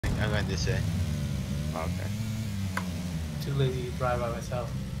I'm going this way. Okay. Too lazy to drive by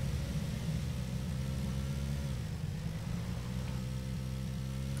myself.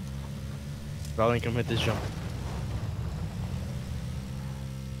 Probably come hit this jump.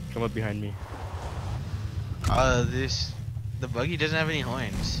 Come up behind me. The buggy doesn't have any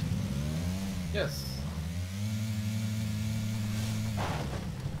horns. Yes.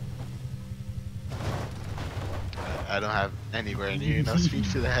 I don't have anywhere near enough speed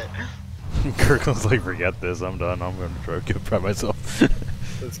for that. Kirkland's like, forget this, I'm done. I'm gonna try to get by myself.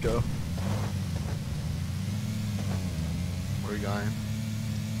 Let's go. Where are we going?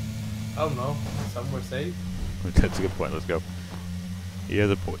 I don't know. Somewhere safe. That's a good point. Let's go. He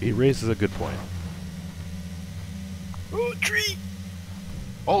has a he raises a good point. Oh, tree!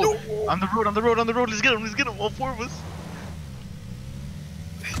 Oh, No! on the road, on the road, on the road. Let's get him, all four of us.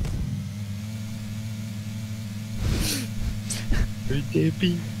 Very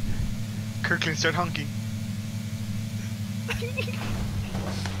dippy. Kirkland, start honking.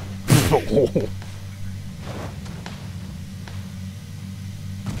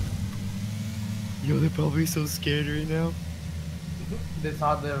 Yo, they're probably so scared right now. They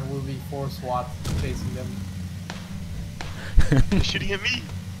thought there would be 4 SWAT chasing them. They're shooting at me.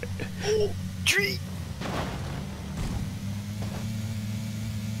 Oh, tree!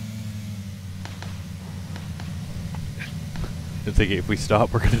 I think if we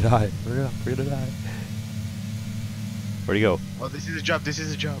stop, we're gonna die. We're gonna die. Where'd he go? Oh, this is a job. This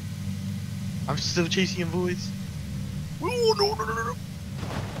is a job. I'm still chasing him, boys. Oh, no, no, no, no, no.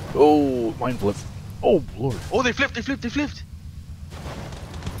 Oh, mine flip. Oh, lord. Oh, they flipped. They flipped. They flipped.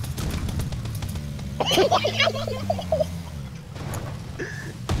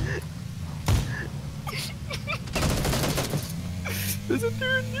 There's a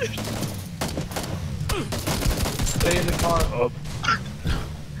third there. Stay in the car. Oh.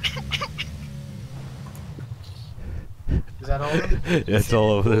 Is that all of them? Yeah, it's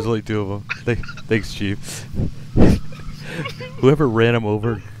all over. There's only 2 of them. Thanks, Chief. Whoever ran him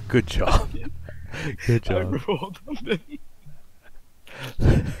over, good job. Good I job. rolled on them.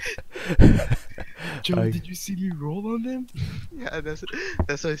 Joe, did you see me roll on them? Yeah, that's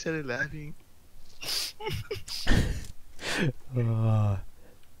why I started laughing. Yeah,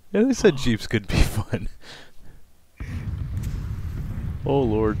 they said Jeeps could be fun. Oh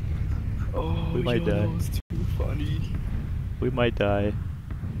lord, Oh, we might yo, die. that was too funny. We might die.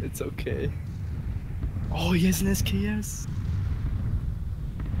 It's okay. Oh, he has an SKS.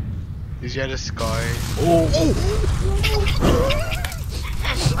 He's got a scar. Oh!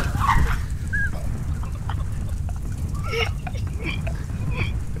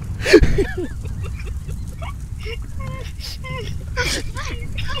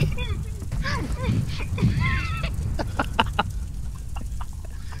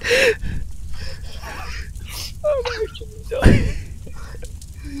 I'm actually dying.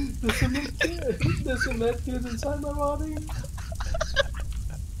 There's a med kit inside my body.